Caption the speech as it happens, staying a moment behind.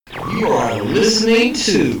You are listening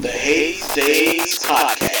to the Hayes Days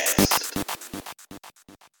Podcast.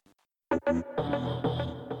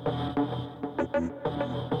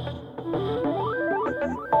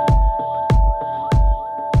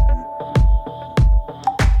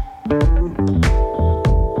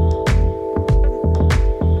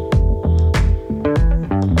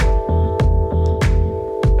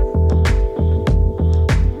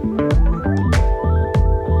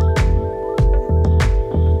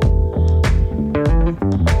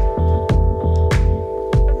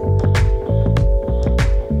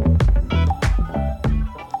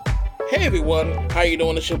 Hey everyone, how you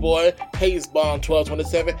doing? It's your boy, Hayes Bond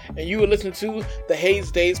 1227, and you are listening to the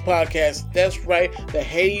Hayes Days Podcast. That's right, the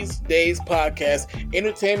Hayes Days Podcast,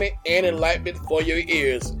 entertainment and enlightenment for your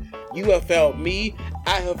ears. You have found me,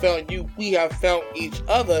 I have found you, we have found each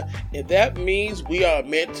other, and that means we are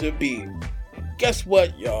meant to be. Guess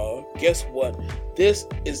what, y'all? Guess what? This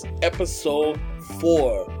is episode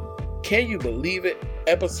 4. Can you believe it?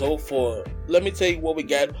 Episode 4. Let me tell you what we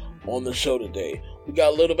got on the show today. We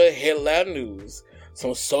got a little bit of headline news,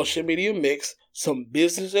 some social media mix, some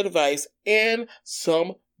business advice, and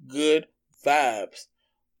some good vibes.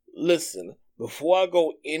 Listen, before I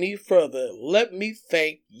go any further, let me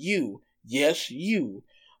thank you, yes you,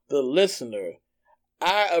 the listener.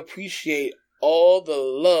 I appreciate all the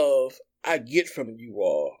love I get from you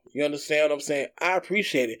all. You understand what I'm saying? I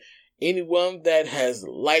appreciate it. Anyone that has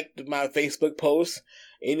liked my Facebook posts,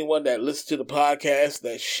 anyone that listens to the podcast,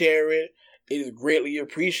 that share it, it is greatly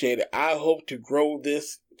appreciated. I hope to grow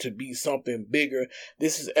this to be something bigger.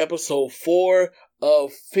 This is episode 4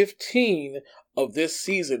 of 15 of this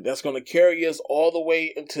season. That's going to carry us all the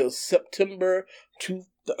way until February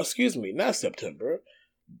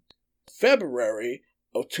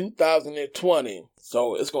of 2020.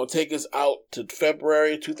 So it's going to take us out to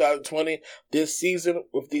February 2020 this season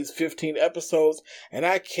with these 15 episodes. And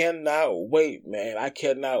I cannot wait, man. I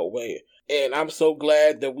cannot wait. And I'm so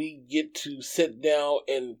glad that we get to sit down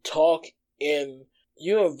and talk, and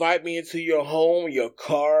you invite me into your home, your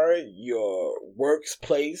car, your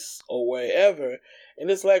workplace, or wherever. And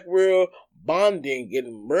it's like we're bonding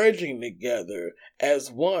and merging together as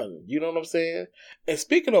one. You know what I'm saying? And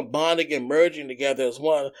speaking of bonding and merging together as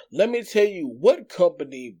one, let me tell you what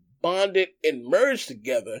company bonded and merged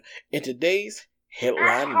together in today's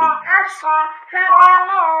headline news.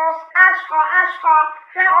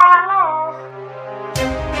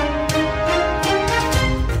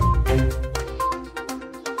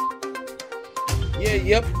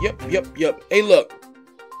 Yep. Hey, look.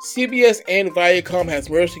 CBS and Viacom has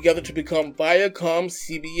merged together to become Viacom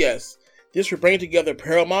CBS. This will bring together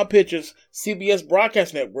Paramount Pictures, CBS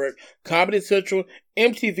Broadcast Network, Comedy Central,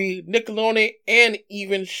 MTV, Nickelodeon, and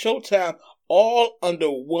even Showtime, all under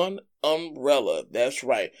one umbrella. That's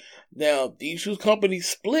right. Now, these two companies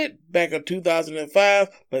split back in 2005,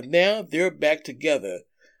 but now they're back together.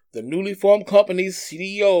 The newly formed company's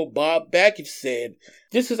CEO, Bob Bakic, said,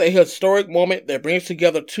 "This is a historic moment that brings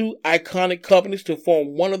together two iconic companies to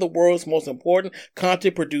form one of the world's most important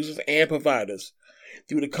content producers and providers.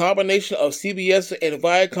 Through the combination of CBS and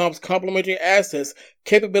Viacom's complementary assets,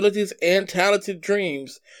 capabilities, and talented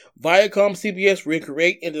dreams, Viacom CBS will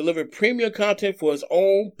create and deliver premium content for its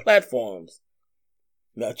own platforms."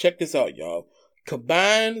 Now check this out, y'all.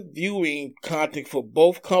 Combined viewing content for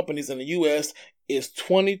both companies in the U.S. is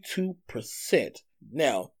 22%.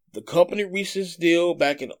 Now, the company reached this deal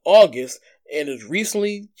back in August and has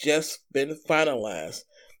recently just been finalized.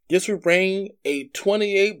 This will bring a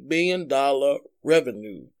 $28 billion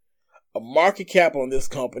revenue. A market cap on this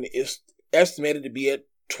company is estimated to be at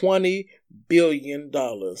 $20 billion.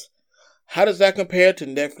 How does that compare to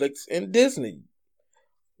Netflix and Disney?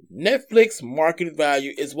 Netflix market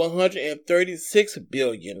value is $136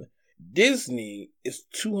 billion. Disney is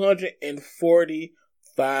 $245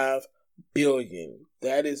 billion.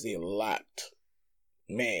 That is a lot.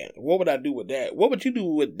 Man, what would I do with that? What would you do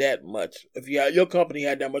with that much? If your company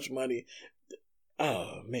had that much money?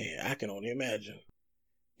 Oh, man, I can only imagine.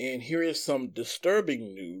 And here is some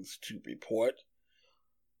disturbing news to report.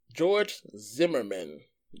 George Zimmerman.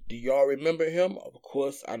 Do y'all remember him? Of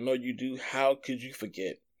course, I know you do. How could you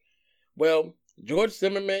forget? Well, George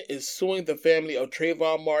Zimmerman is suing the family of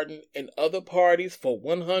Trayvon Martin and other parties for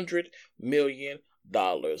 $100 million.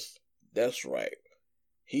 That's right.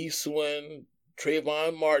 He's suing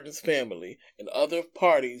Trayvon Martin's family and other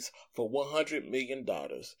parties for $100 million.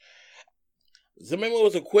 Zimmerman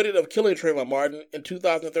was acquitted of killing Trayvon Martin in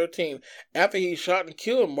 2013 after he shot and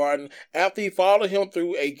killed Martin after he followed him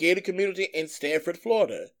through a gated community in Stanford,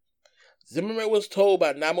 Florida. Zimmerman was told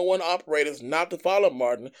by 911 operators not to follow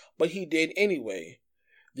Martin, but he did anyway.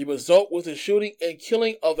 The result was the shooting and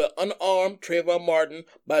killing of an unarmed Trayvon Martin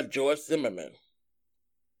by George Zimmerman.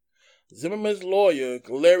 Zimmerman's lawyer,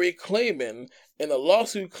 Larry Klayman, in a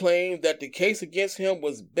lawsuit claimed that the case against him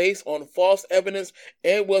was based on false evidence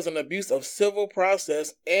and was an abuse of civil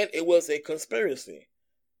process, and it was a conspiracy.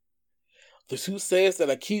 The suit says that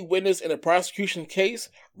a key witness in the prosecution case,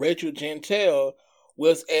 Rachel Jeantel,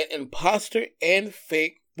 was an imposter and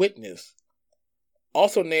fake witness.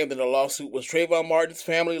 Also named in the lawsuit was Trayvon Martin's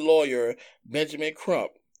family lawyer, Benjamin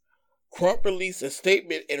Crump. Crump released a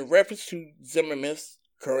statement in reference to Zimmerman's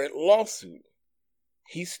current lawsuit.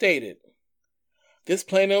 He stated, "This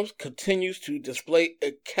plaintiff continues to display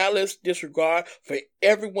a callous disregard for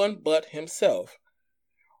everyone but himself,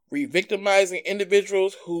 re-victimizing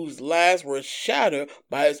individuals whose lives were shattered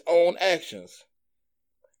by his own actions.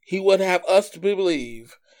 He would have us to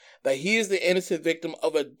believe that he is the innocent victim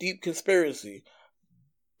of a deep conspiracy,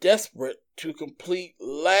 desperate to complete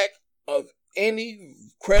lack of any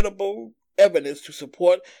credible evidence to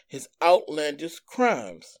support his outlandish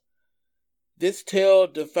crimes. This tale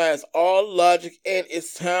defies all logic, and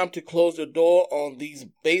it's time to close the door on these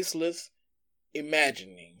baseless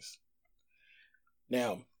imaginings."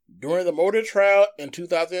 Now, during the murder trial in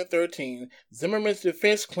 2013, Zimmerman's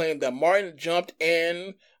defense claimed that Martin jumped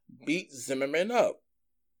and beat Zimmerman up.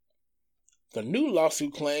 The new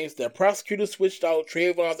lawsuit claims that prosecutors switched out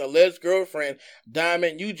Trayvon's alleged girlfriend,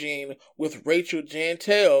 Diamond Eugene, with Rachel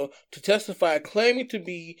Jeantel to testify, claiming to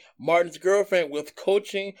be Martin's girlfriend with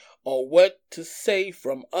coaching on what to say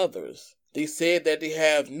from others. They said that they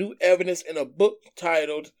have new evidence in a book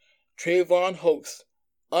titled Trayvon Hoax,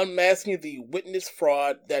 Unmasking the Witness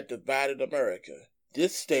Fraud That Divided America.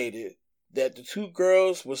 This stated that the two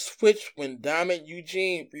girls were switched when Diamond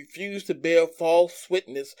Eugene refused to bear false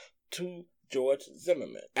witness to George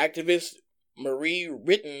Zimmerman. Activist Marie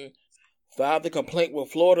Ritten filed the complaint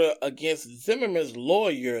with Florida against Zimmerman's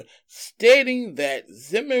lawyer, stating that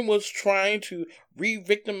Zimmerman was trying to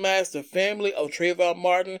re-victimize the family of Trayvon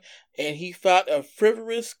Martin, and he filed a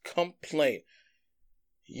frivolous complaint.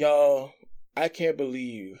 Y'all, I can't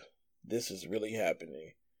believe this is really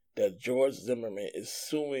happening, that George Zimmerman is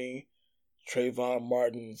suing Trayvon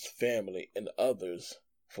Martin's family and others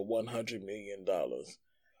for $100 million.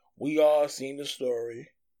 We all seen the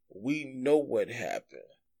story. We know what happened.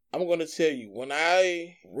 I'm going to tell you, when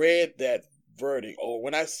I read that verdict, or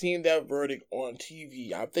when I seen that verdict on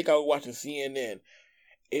TV, I think I was watching CNN,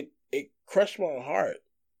 it crushed my heart.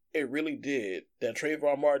 It really did. That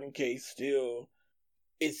Trayvon Martin case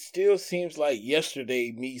it still seems like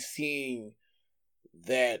yesterday me seeing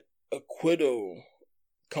that acquittal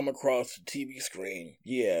come across the TV screen.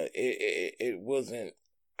 Yeah, it wasn't.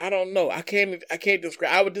 I don't know. I can't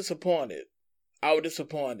describe. I was disappointed.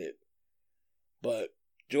 But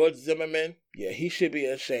George Zimmerman, yeah, he should be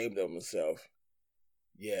ashamed of himself.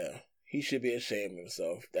 Yeah, he should be ashamed of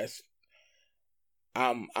himself.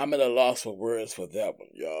 I'm at a loss for words for that one,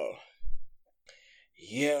 y'all.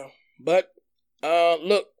 Yeah, but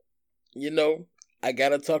look, I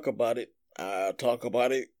gotta talk about it. I talk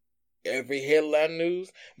about it every headline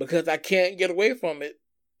news because I can't get away from it,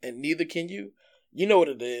 and neither can you. You know what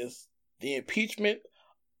it is. The impeachment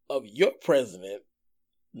of your president,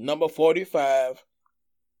 number 45,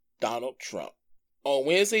 Donald Trump. On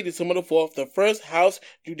Wednesday, December the 4th, the first House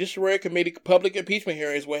Judiciary Committee public impeachment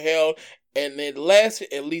hearings were held, and it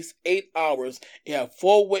lasted at least 8 hours. It had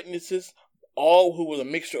 4 witnesses, all who was a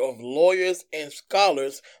mixture of lawyers and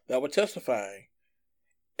scholars that were testifying.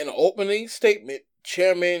 In an opening statement,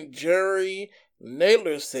 Chairman Jerry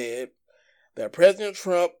Nadler said that President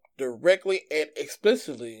Trump directly and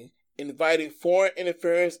explicitly invited foreign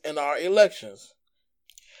interference in our elections.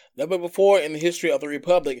 Never before in the history of the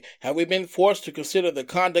Republic have we been forced to consider the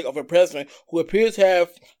conduct of a president who appears to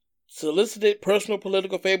have solicited personal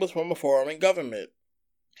political favors from a foreign government.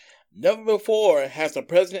 Never before has the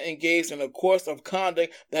president engaged in a course of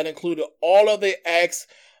conduct that included all of the acts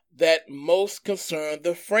that most concerned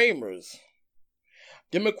the framers.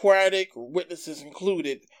 Democratic witnesses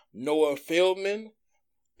included Noah Feldman,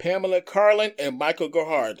 Pamela Karlan, and Michael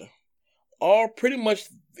Gerhardt. All pretty much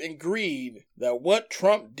agreed that what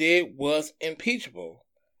Trump did was impeachable.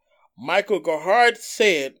 Michael Gerhardt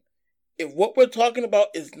said, "If what we're talking about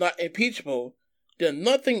is not impeachable, then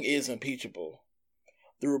nothing is impeachable."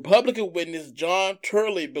 The Republican witness John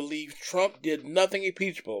Turley believed Trump did nothing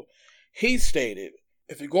impeachable. He stated,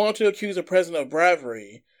 "If you're going to accuse a president of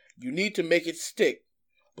bribery, you need to make it stick,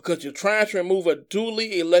 because you're trying to remove a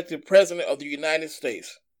duly elected president of the United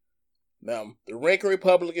States." Now, the ranking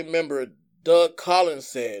Republican member Doug Collins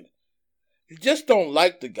said, "You just don't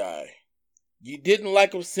like the guy. You didn't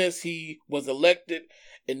like him since he was elected,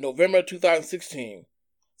 in November 2016.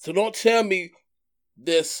 So don't tell me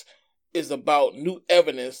this is about new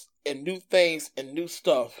evidence and new things and new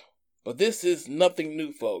stuff. But this is nothing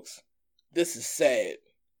new, folks. This is sad.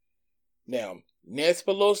 Now, Nancy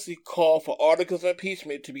Pelosi called for articles of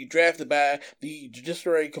impeachment to be drafted by the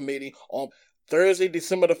Judiciary Committee on Thursday,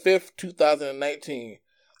 December the 5th, 2019.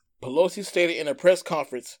 Pelosi stated in a press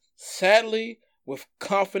conference, "Sadly, with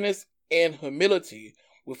confidence and humility,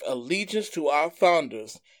 with allegiance to our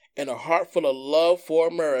founders, and a heart full of love for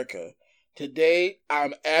America, today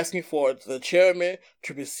I'm asking for the chairman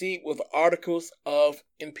to proceed with articles of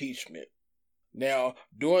impeachment." Now,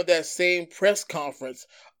 during that same press conference,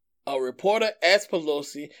 a reporter asked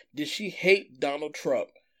Pelosi, did she hate Donald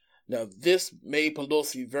Trump? Now, this made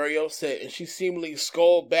Pelosi very upset, and she seemingly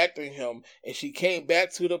scolded back to him, and she came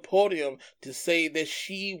back to the podium to say that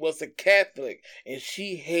she was a Catholic, and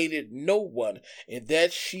she hated no one, and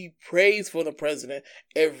that she prays for the president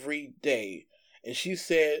every day. And she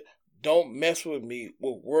said, "Don't mess with me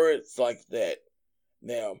with words like that."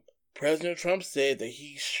 Now, President Trump said that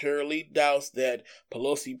he surely doubts that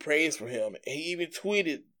Pelosi prays for him, and he even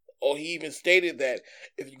tweeted, or he even stated that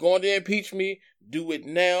if you're going to impeach me, do it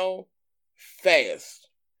now, fast.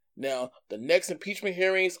 Now, the next impeachment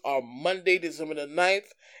hearings are Monday, December the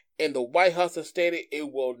 9th, and the White House has stated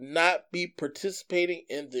it will not be participating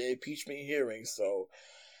in the impeachment hearings. So,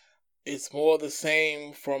 it's more the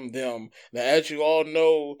same from them. Now, as you all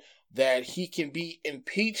know, that he can be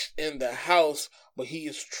impeached in the House, but he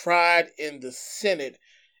is tried in the Senate,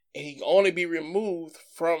 and he can only be removed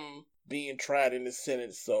from being tried in the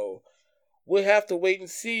Senate. So we'll have to wait and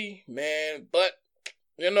see, man. But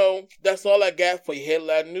that's all I got for your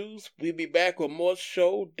headline news. We'll be back with more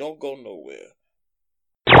show. Don't go nowhere.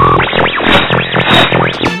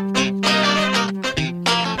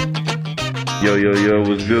 Yo,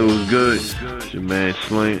 what's good? It's your man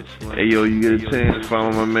Slink. Hey, yo, you get a chance,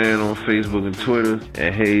 follow my man on Facebook and Twitter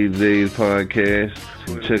at Hayes Days Podcast.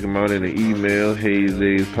 Check him out in the email,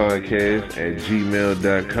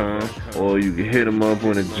 hayesdayspodcast@gmail.com. Or you can hit him up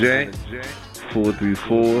on the jack,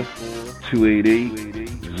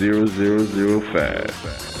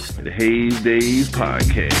 434-288-0005. The Hayes Days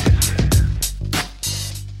Podcast.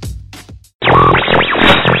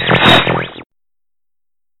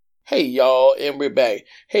 Hey y'all, and we're back.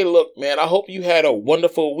 Hey look, man, I hope you had a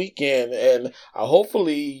wonderful weekend, and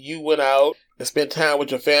hopefully you went out and spent time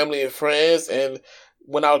with your family and friends, and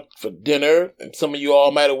went out for dinner, and some of you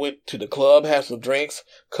all might have went to the club, had some drinks,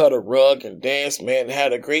 cut a rug, and danced, man, and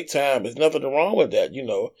had a great time. There's nothing wrong with that,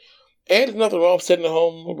 And there's nothing wrong with sitting at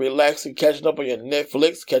home, relaxing, catching up on your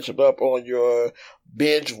Netflix, catching up on your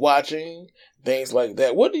binge watching, things like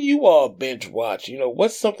that. What do you all binge watch?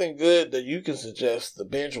 What's something good that you can suggest to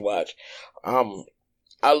binge watch?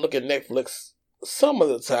 I look at Netflix some of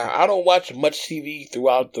the time. I don't watch much TV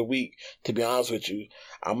throughout the week, to be honest with you.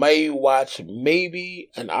 I may watch maybe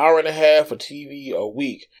an hour and a half of TV a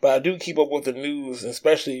week, but I do keep up with the news,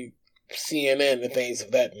 especially CNN and things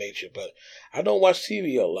of that nature. But I don't watch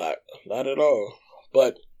TV a lot, not at all.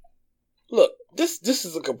 But look, this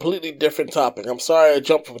is a completely different topic. I'm sorry I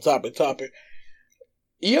jumped from topic to topic.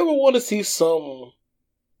 You ever want to see some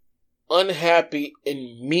unhappy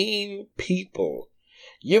and mean people?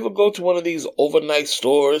 You ever go to one of these overnight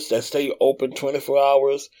stores that stay open 24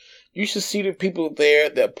 hours? You should see the people there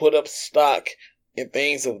that put up stock and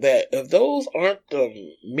things of that. If those aren't the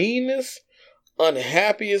meanest,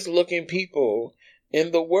 unhappiest looking people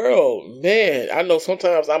in the world, man, I know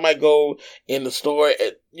sometimes I might go in the store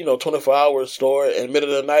at, 24-hour store in the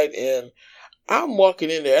middle of the night, and I'm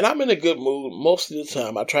walking in there and I'm in a good mood most of the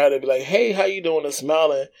time. I try to be like, "Hey, how you doing?" and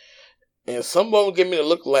smiling. And some of them give me the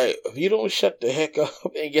look like, if you don't shut the heck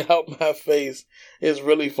up and get out my face, it's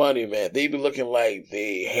really funny, man. They be looking like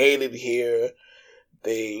they hate it here.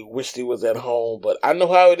 They wish they was at home. But I know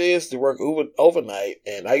how it is to work overnight.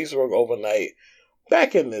 And I used to work overnight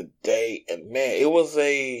back in the day. And man, it was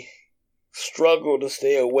a struggle to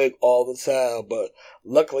stay awake all the time. But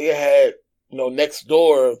luckily I had, next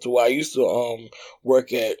door to where I used to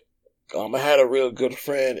work at, I had a real good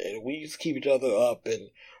friend. And we used to keep each other up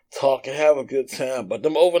and talk and have a good time. But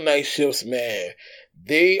them overnight shifts, man,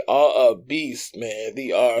 they are a beast, man.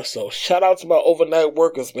 They are. So shout out to my overnight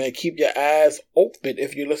workers, man. Keep your eyes open.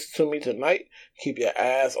 If you listen to me tonight, keep your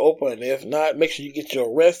eyes open. If not, make sure you get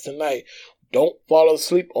your rest tonight. Don't fall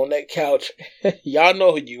asleep on that couch. Y'all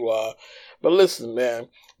know who you are. But listen, man,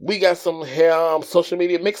 we got some social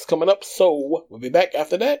media mix coming up, so we'll be back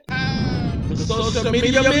after that. The social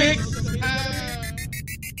media mix.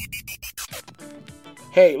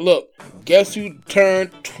 Hey, look, guess who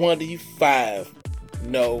turned 25?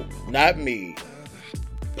 No, not me.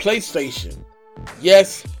 PlayStation.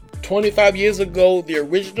 Yes, 25 years ago, the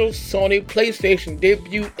original Sony PlayStation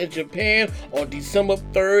debuted in Japan on December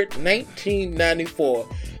 3rd, 1994.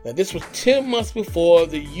 Now, this was 10 months before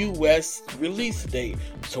the US release date,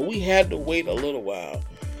 so we had to wait a little while.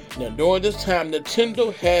 Now, during this time,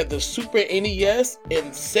 Nintendo had the Super NES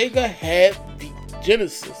and Sega had the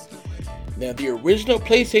Genesis. Now, the original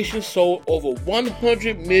PlayStation sold over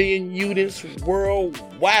 100 million units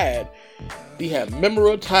worldwide. They have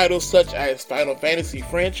memorable titles such as Final Fantasy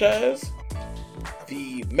franchise,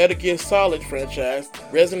 the Metal Gear Solid franchise,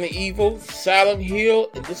 Resident Evil, Silent Hill,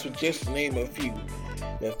 and this was just to name a few.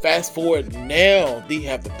 Now, fast forward now, they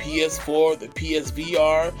have the PS4, the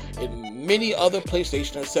PSVR, and many other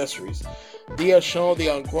PlayStation accessories. They have shown they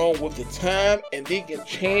are grown with the time and they can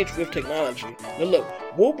change with technology. Now look,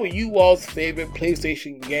 what were you all's favorite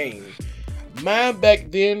PlayStation game? Mine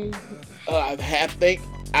back then, I think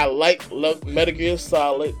I loved Metal Gear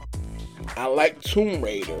Solid. I liked Tomb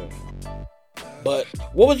Raider. But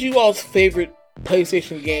what was you all's favorite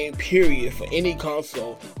PlayStation game, period, for any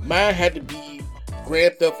console? Mine had to be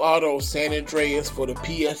Grand Theft Auto San Andreas for the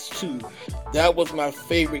PS2. That was my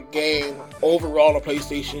favorite game overall on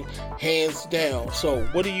PlayStation, hands down. So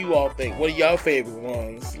what do you all think? What are y'all favorite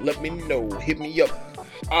ones? Let me know. Hit me up.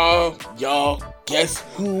 Y'all, guess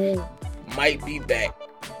who might be back?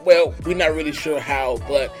 Well, we're not really sure how,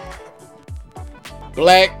 but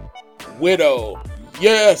Black Widow.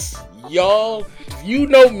 Yes, y'all, if you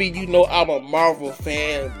know me, you know I'm a Marvel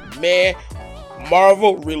fan. Man,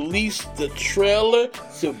 Marvel released the trailer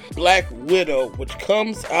to Black Widow, which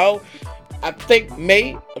comes out, I think,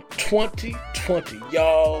 May of 2020.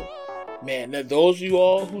 Y'all, man, now those of you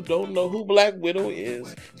all who don't know who Black Widow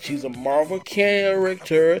is, she's a Marvel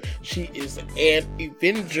character. She is an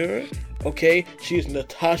Avenger. Okay, she's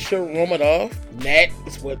Natasha Romanoff. Nat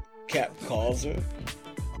is what Cap calls her.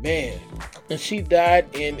 Man, and she died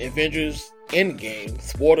in Avengers Endgame.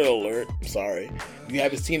 Spoiler alert. Sorry. If you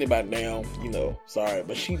haven't seen it by now, sorry.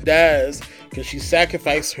 But she dies because she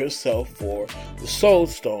sacrificed herself for the Soul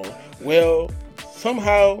Stone. Well,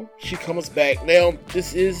 somehow she comes back. Now,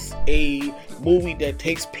 this is a movie that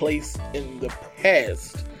takes place in the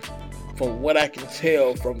past. From what I can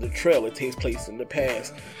tell from the trailer, it takes place in the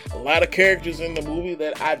past. A lot of characters in the movie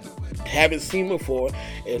that I haven't seen before.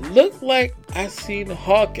 It looked like I seen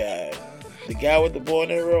Hawkeye. The guy with the bow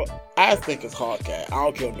and arrow, I think it's Hawkeye. I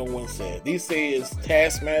don't care what no one says. These say it's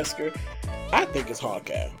Taskmaster. I think it's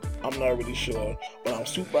Hawkeye. I'm not really sure. But I'm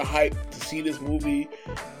super hyped to see this movie.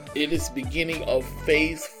 It is the beginning of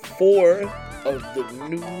phase 4 of the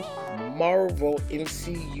new Marvel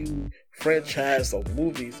MCU franchise of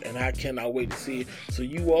movies, and I cannot wait to see it. So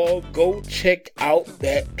you all go check out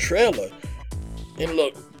that trailer. And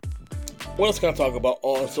look, what else can I talk about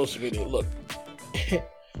on social media? Look,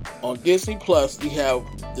 on Disney Plus, we have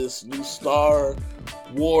this new Star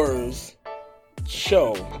Wars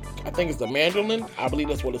show. I think it's The Mandalorian. I believe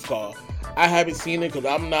that's what it's called. I haven't seen it because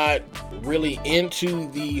I'm not really into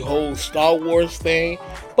the whole Star Wars thing,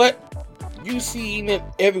 but you seen it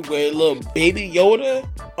everywhere. Little baby Yoda,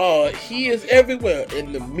 he is everywhere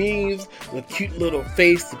in the memes with cute little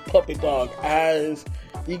face, the puppy dog eyes.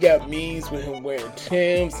 You got memes with him wearing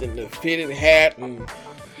Timbs and the fitted hat and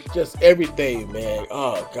just everything, man.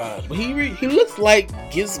 Oh gosh, but he looks like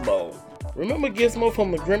Gizmo. Remember Gizmo from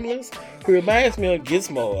the Gremlins? He reminds me of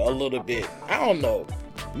Gizmo a little bit. I don't know.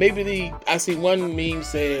 Maybe I see one meme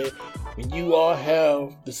said, when you all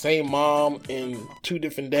have the same mom and 2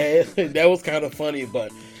 different dads. That was kind of funny,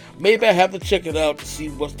 but maybe I have to check it out to see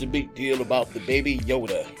what's the big deal about the baby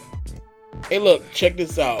Yoda. Hey look, check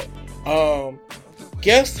this out.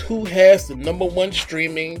 Guess who has the #1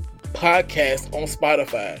 streaming podcast on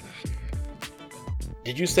Spotify?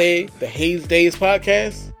 Did you say the Haze Days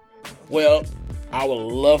podcast? Well, I would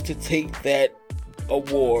love to take that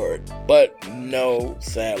award, but no,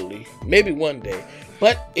 sadly. Maybe one day.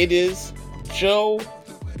 But it is Joe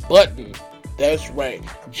Budden. That's right,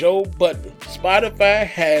 Joe Budden. Spotify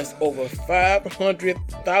has over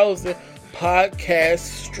 500,000 podcasts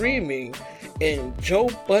streaming, and Joe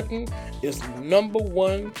Budden is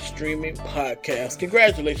 #1 streaming podcast.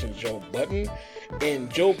 Congratulations, Joe Budden.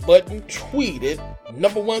 And Joe Budden tweeted,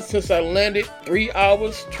 #1 since I landed, 3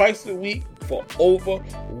 hours twice a week for over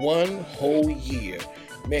 1 whole year.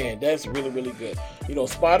 Man, that's really, really good.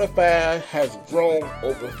 Spotify has grown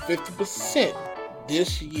over 50%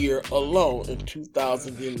 this year alone in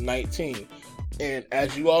 2019. And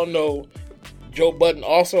as you all know, Joe Budden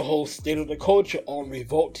also hosts State of the Culture on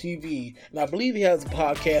Revolt TV. And I believe he has a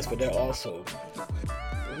podcast for that also.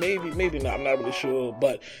 maybe not. I'm not really sure.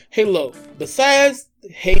 But hey, look, besides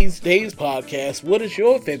Hayes Days podcast, what is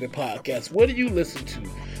your favorite podcast? What do you listen to?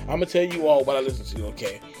 I'm gonna tell you all what I listen to,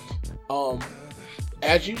 okay?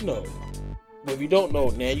 As you know, but if you don't know,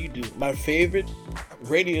 now you do. My favorite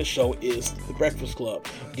radio show is The Breakfast Club.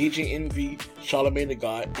 DJ Envy, Charlamagne the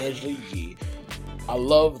God, Angela Yee. I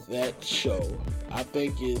love that show. I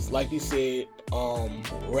think it's, like you said,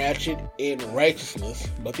 ratchet in righteousness.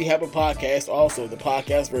 But they have a podcast also, the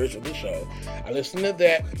podcast version of the show. I listen to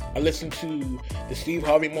that. I listen to the Steve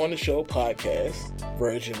Harvey Morning Show podcast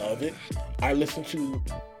version of it. I listen to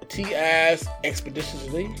T.I.'s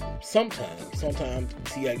Expeditiously. Sometimes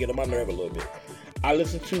T.I. get on my nerve a little bit. I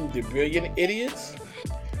listen to The Brilliant Idiots.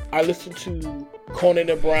 I listen to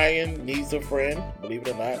Conan O'Brien Needs a Friend, believe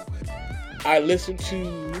it or not. I listen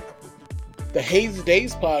to the Hayes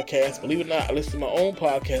Days podcast, believe it or not. I listen to my own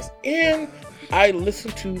podcast. And I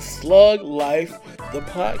listen to Slug Life, the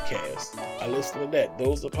podcast. I listen to that.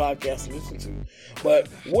 Those are the podcasts I listen to. But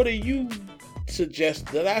what do you suggest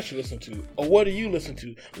that I should listen to? Or what do you listen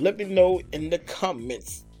to? Let me know in the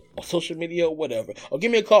comments or social media or whatever. Or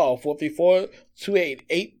give me a call,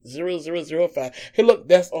 434-288-0005. Hey, look,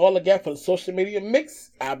 that's all I got for the social media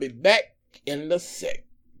mix. I'll be back in a sec.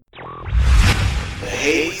 The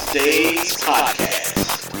Hayes Days Podcast.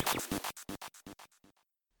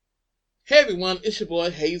 Hey everyone, it's your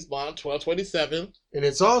boy Hayes Bond 1227. And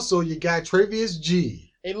it's also your guy Travius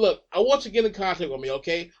G. Hey look, I want you to get in contact with me,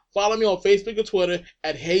 okay? Follow me on Facebook or Twitter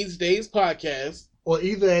at Hayes Days Podcast. Or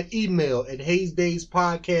either at email at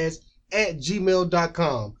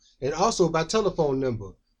HayesDaysPodcast@gmail.com. And also by telephone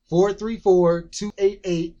number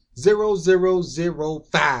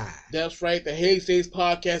 434-288-0005. That's right, the Hayes Days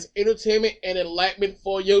Podcast, entertainment and enlightenment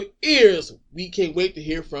for your ears. We can't wait to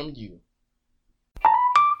hear from you.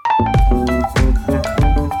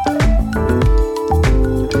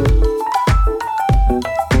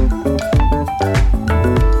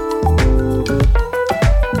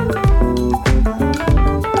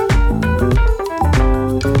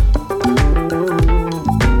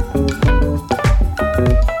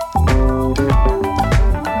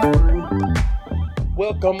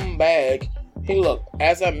 Welcome back. Hey look,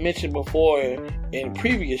 as I mentioned before in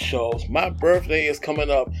previous shows, my birthday is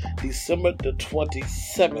coming up December the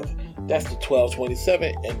 27th. That's the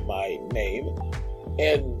 1227 in my name.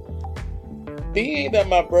 And being that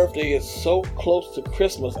my birthday is so close to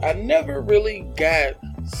Christmas, I never really got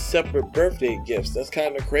separate birthday gifts. That's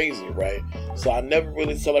kind of crazy, right? So I never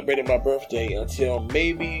really celebrated my birthday until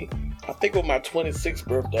maybe, I think on my 26th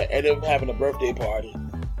birthday, I ended up having a birthday party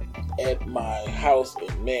at my house,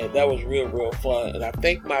 and man, that was real fun. And I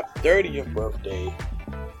think my 30th or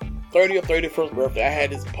 31st birthday, I had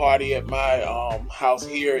this party at my house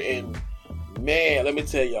here, and man, let me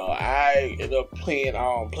tell y'all, I ended up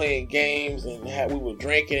playing games, and we were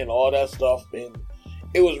drinking and all that stuff, and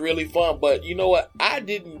it was really fun. But you know what? I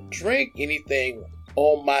didn't drink anything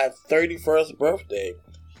on my 31st birthday. It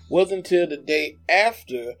wasn't until the day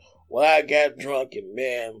after when I got drunk, and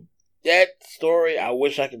man, that story, I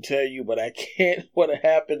wish I could tell you, but I can't what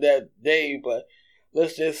happened that day. But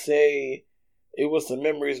let's just say it was some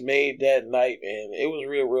memories made that night, and it was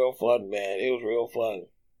real fun, man. It was real fun.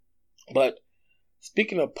 But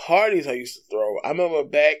speaking of parties I used to throw, I remember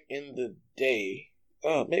back in the day,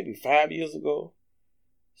 maybe 5 years ago,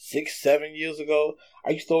 6-7 years ago, I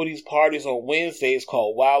used to throw these parties on Wednesdays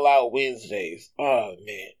called Wild Out Wednesdays. Oh,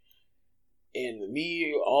 man. And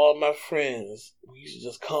me, all my friends, we used to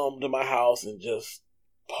just come to my house and just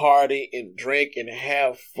party and drink and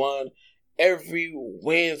have fun every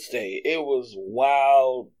Wednesday. It was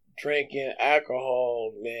wild, drinking,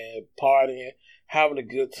 alcohol, man, partying, having a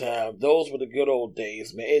good time. Those were the good old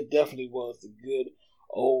days, man. It definitely was the good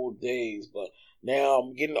old days. But now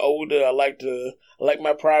I'm getting older. I like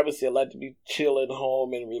my privacy. I like to be chill at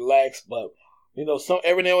home and relax. But you know,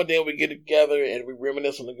 every now and then we get together and we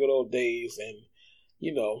reminisce on the good old days and,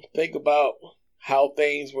 you know, think about how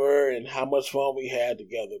things were and how much fun we had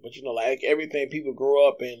together. But, you know, like everything, people grow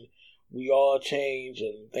up and we all change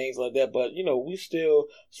and things like that. But, you know, we still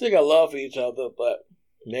got love for each other. But,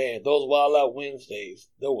 man, those Wild Out Wednesdays,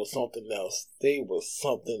 they were something else. They were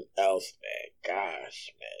something else, man. Gosh,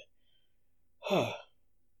 man.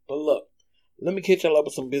 But look, let me catch y'all up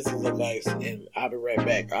with some business advice and I'll be right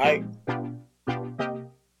back, all right?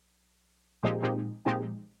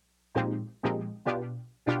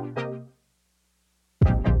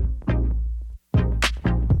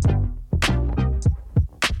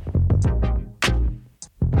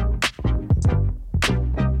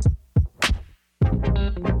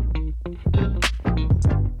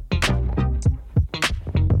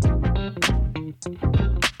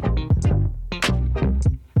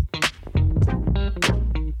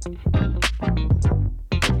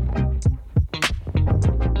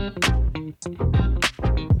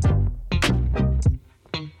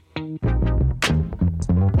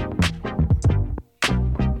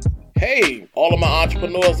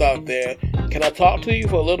 entrepreneurs out there, can I talk to you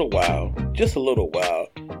for a little while? Just a little while.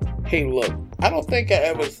 Hey, look, I don't think I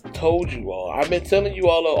ever told you all. I've been telling you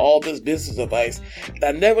all this business advice.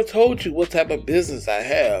 I never told you what type of business I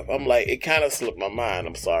have. I'm like, it kind of slipped my mind.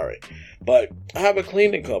 I'm sorry. But I have a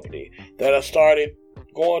cleaning company that I started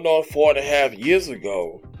going on 4.5 years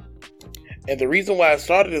ago. And the reason why I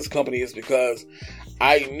started this company is because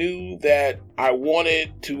I knew that I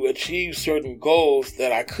wanted to achieve certain goals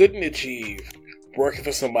that I couldn't achieve working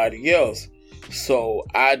for somebody else. So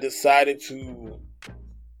I decided to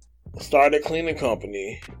start a cleaning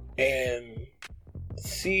company and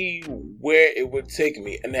see where it would take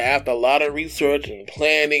me. And after a lot of research and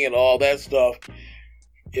planning and all that stuff,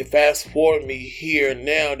 it fast forwarded me here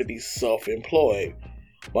now to be self-employed.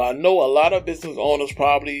 But I know a lot of business owners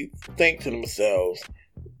probably think to themselves,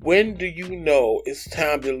 when do you know it's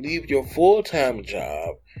time to leave your full-time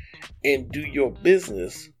job and do your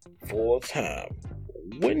business full-time?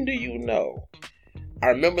 When do you know? I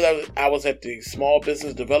remember that I was at the Small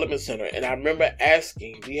Business Development Center, and I remember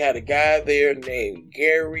asking, we had a guy there named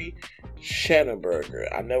Gary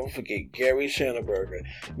Schanenberger. I'll never forget Gary Schanenberger.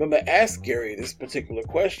 I remember asking Gary this particular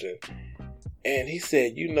question, and he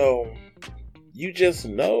said, you just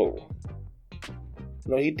know.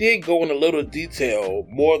 No, he did go in a little detail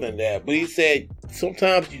more than that, but he said,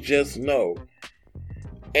 sometimes you just know.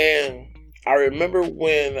 And I remember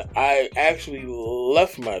when I actually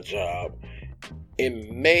left my job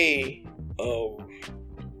in May of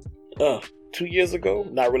 2 years ago,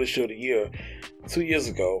 not really sure the year, 2 years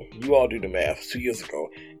ago, you all do the math, 2 years ago,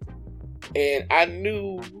 and I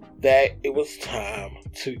knew that it was time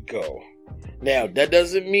to go. Now, that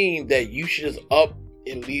doesn't mean that you should just up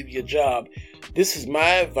and leave your job. This is my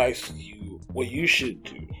advice to you, what you should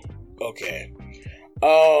do, okay?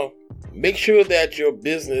 Make sure that your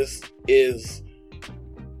business is,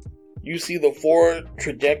 you see the forward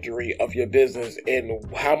trajectory of your business and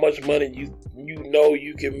how much money you know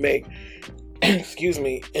you can make, excuse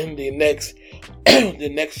me, in the next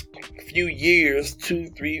few years, 2,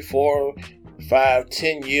 3, 4, 5,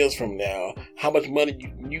 10 years from now, how much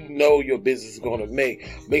money you know your business is going to make.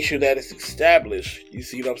 Make sure that it's established. You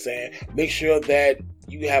see what I'm saying? Make sure that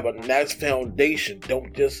you have a nice foundation.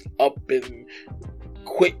 Don't just up and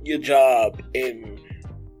quit your job and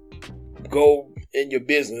go in your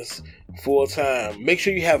business full time. Make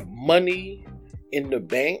sure you have money in the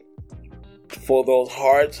bank for those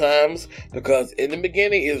hard times, because in the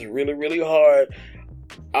beginning it's really, really hard.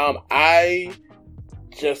 I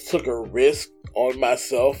just took a risk on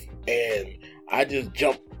myself and I just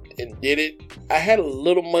jumped and did it. I had a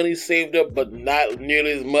little money saved up, but not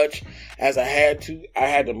nearly as much as I had to. I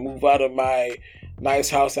had to move out of my nice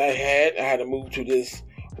house I had to move to this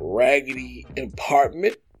raggedy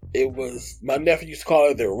apartment. It was, my nephew used to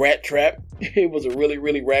call it the rat trap. It was a really,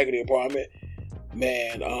 really raggedy apartment.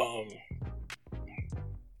 Man,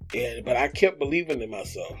 but I kept believing in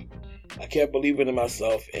myself.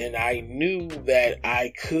 And I knew that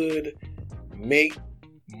I could make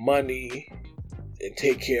money and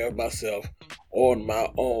take care of myself on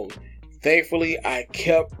my own. Thankfully, I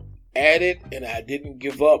kept at it and I didn't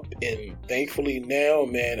give up. And thankfully now,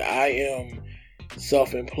 man, I am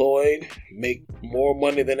self-employed, make more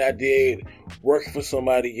money than I did working for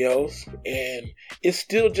somebody else. And it's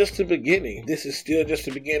still just the beginning. This is still just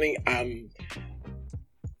the beginning. I'm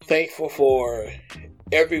thankful for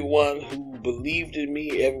everyone who believed in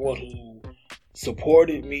me, everyone who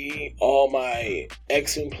supported me, all my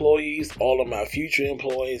ex-employees, all of my future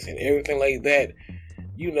employees, and everything like that,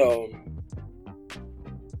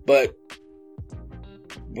 But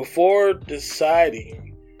before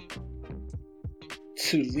deciding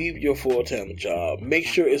to leave your full-time job, make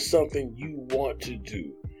sure it's something you want to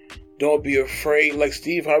do. Don't be afraid. Like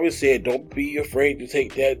Steve Harvey said, don't be afraid to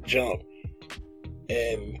take that jump.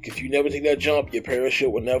 And if you never take that jump, your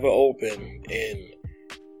parachute will never open. And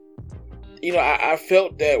I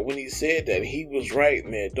felt that when he said that, he was right,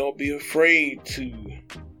 man. Don't be afraid to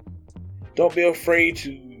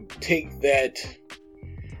take that.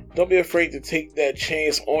 Don't be afraid to take that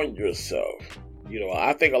chance on yourself.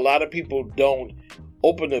 I think a lot of people don't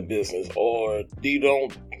open a business, or they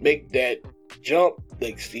don't make that jump,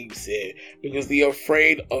 like Steve said, because they're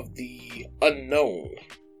afraid of the unknown.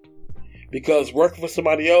 Because working for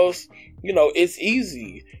somebody else, it's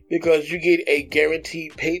easy because you get a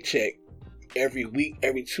guaranteed paycheck every week,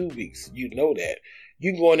 every 2 weeks. You know that.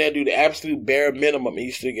 You can go in there and do the absolute bare minimum and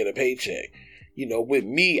you still get a paycheck. with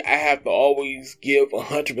me, I have to always give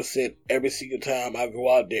 100% every single time I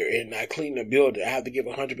go out there and I clean the building. I have to give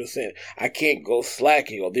 100%. I can't go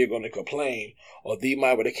slacking or they're going to complain or they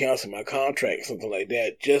might want to cancel my contract, something like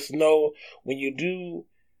that. Just know when you do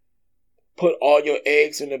put all your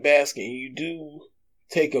eggs in the basket and you do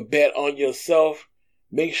take a bet on yourself,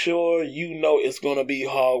 make sure you know it's going to be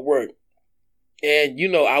hard work. And,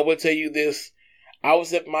 I will tell you this. I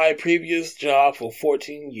was at my previous job for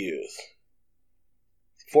 14 years.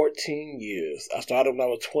 14 years. I started when I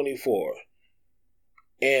was 24.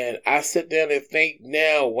 And I sit down and think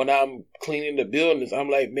now when I'm cleaning the buildings, I'm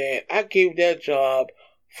like, man, I gave that job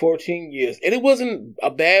 14 years. And it wasn't a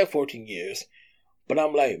bad 14 years. But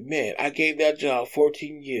I'm like, man, I gave that job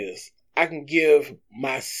 14 years. I can give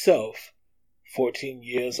myself 14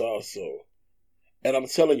 years also. And I'm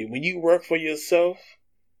telling you, when you work for yourself,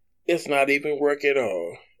 it's not even work at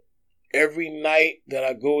all. Every night that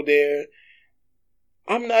I go there,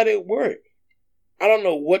 I'm not at work. I don't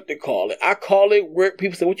know what to call it. I call it work.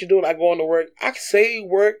 People say, what you doing? I go on to work. I say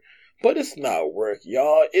work, but it's not work,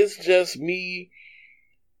 y'all. It's just me.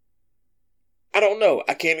 I don't know.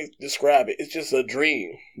 I can't describe it. It's just a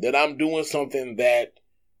dream that I'm doing something that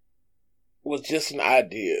was just an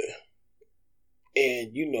idea.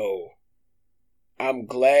 And, I'm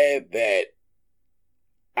glad that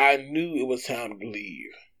I knew it was time to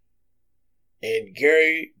leave. And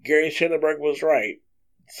Gary Schenenberg was right.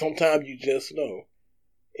 Sometimes you just know.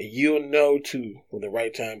 And you'll know too when the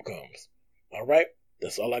right time comes. All right?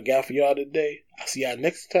 That's all I got for y'all today. I'll see y'all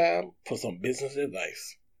next time for some business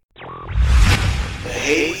advice. The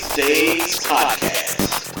Hayes Days Podcast.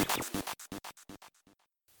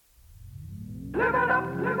 Live it up,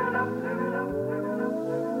 live it up, live it up.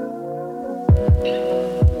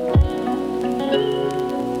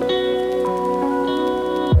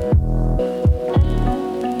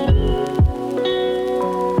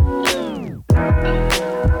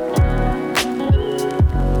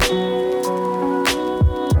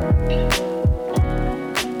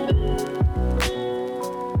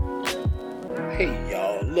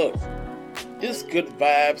 This Good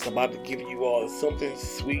Vibes, I'm about to give you all something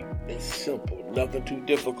sweet and simple, nothing too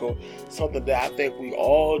difficult, something that I think we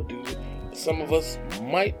all do. Some of us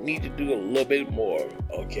might need to do a little bit more,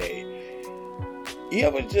 okay? You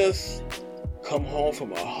ever just come home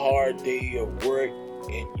from a hard day of work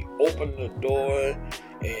and you open the door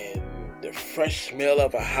and the fresh smell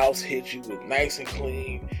of a house hits you with nice and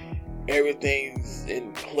clean, everything's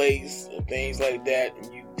in place and things like that,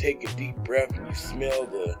 and you take a deep breath and you smell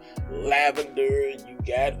the lavender you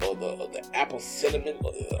got, or the apple cinnamon,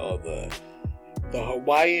 or the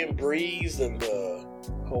Hawaiian breeze and the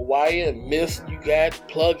Hawaiian mist you got,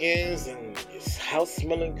 plug-ins, and your house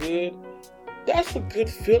smelling good. That's a good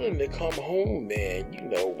feeling to come home, man.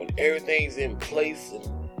 When everything's in place, and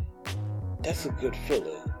that's a good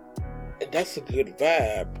feeling. And that's a good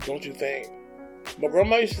vibe, don't you think? My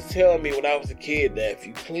grandma used to tell me when I was a kid that if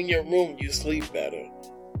you clean your room, you sleep better.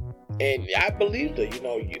 And I believed her.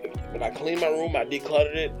 When I cleaned my room, I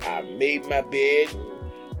decluttered it, I made my bed,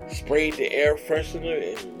 and sprayed the air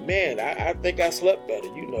freshener, and man, I think I slept better.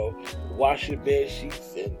 Wash your bed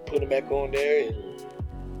sheets and put them back on there, and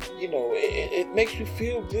it makes you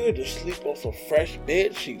feel good to sleep on some fresh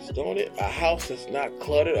bed sheets, don't it? A house that's not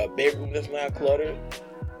cluttered, a bedroom that's not cluttered,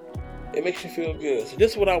 it makes you feel good. So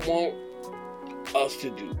this is what I want us to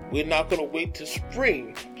do. We're not going to wait till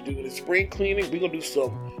spring to do the spring cleaning. We're going to do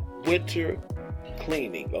some winter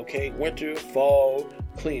cleaning, okay? Winter, fall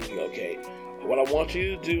cleaning, okay? What I want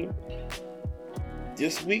you to do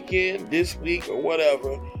this weekend, this week, or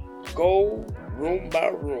whatever, go room by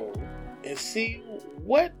room and see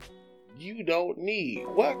what you don't need.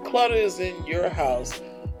 What clutter is in your house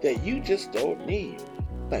that you just don't need?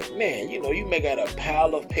 Like, man, you may got a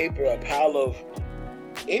pile of paper, a pile of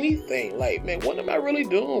anything. Like, man, what am I really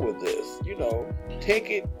doing with this?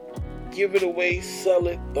 Take it, give it away, sell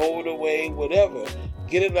it, throw it away, whatever.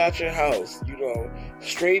 Get it out your house,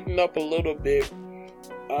 straighten up a little bit.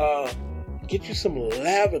 Get you some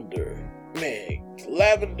lavender. Man,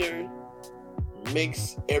 lavender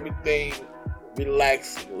makes everything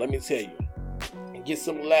relaxing, let me tell you. Get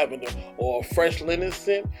some lavender or a fresh linen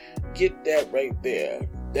scent. Get that right there.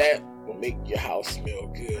 That will make your house smell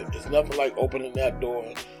good. It's nothing like opening that door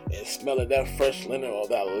and smelling that fresh linen or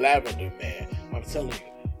that lavender, man. I'm telling you.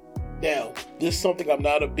 Now, this is something I'm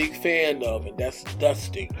not a big fan of, and that's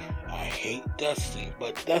dusting. I hate dusting,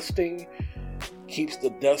 but dusting keeps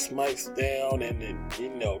the dust mites down, and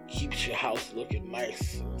it, keeps your house looking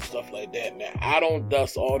nice and stuff like that. Now, I don't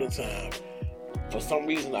dust all the time. for some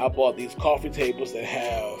reason I bought these coffee tables that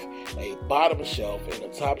have a bottom shelf and a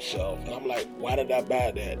top shelf, and I'm like, why did I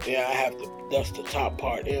buy that? Then I have to dust the top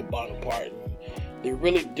part and bottom part, and they're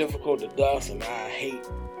really difficult to dust, and I hate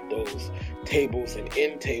those tables and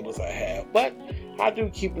end tables I have. But I do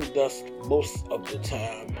keep them dust most of the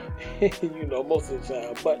time, most of the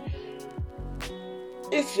time. But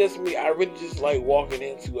it's just me. I really just like walking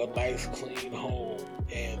into a nice, clean home,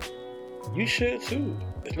 and you should too.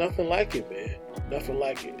 There's nothing like it, man. Nothing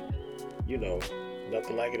like it.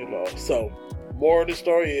 Nothing like it at all. So, moral of the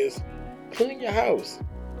story is, clean your house.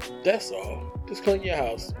 That's all. Just clean your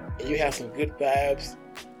house, and you have some good vibes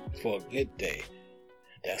for a good day.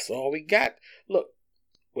 That's all we got. Look,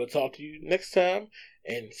 we'll talk to you next time,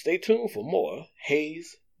 and stay tuned for more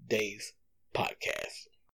Hayes Days Podcast.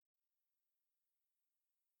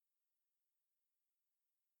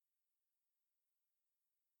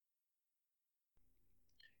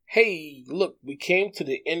 Hey, look, we came to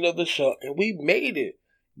the end of the show, and we made it.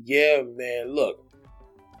 Yeah, man, look.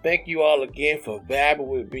 Thank you all again for vibing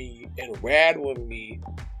with me and riding with me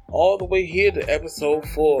all the way here to episode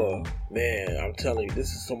 4. Man, I'm telling you,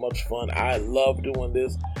 this is so much fun. I love doing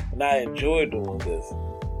this, and I enjoy doing this.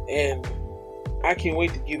 And I can't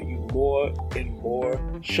wait to give you more and more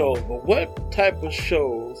shows. But what type of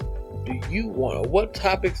shows do you want? Or what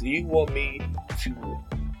topics do you want me to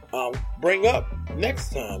bring up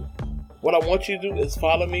next time? What I want you to do is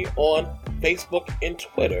follow me on Facebook and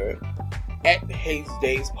Twitter at Hayes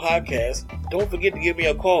Days Podcast. Don't forget to give me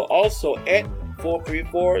a call also at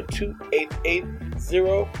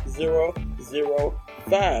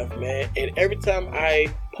 434-288-0005, man. And every time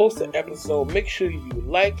I post an episode, make sure you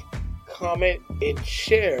like, comment, and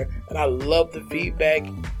share. And I love the feedback.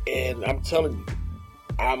 And I'm telling you,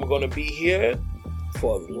 I'm going to be here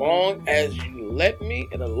for as long as you let me,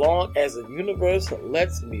 and as long as the universe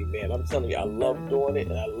lets me, man. I'm telling you, I love doing it,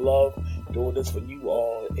 and I love doing this for you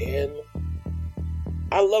all, and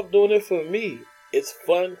I love doing it for me. It's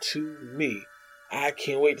fun to me. I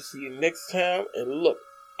can't wait to see you next time, and look,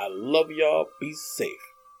 I love y'all. Be safe.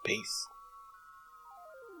 Peace.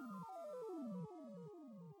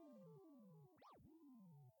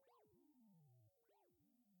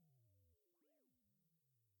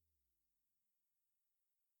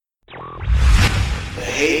 The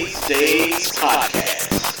Hayes Days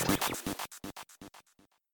Podcast.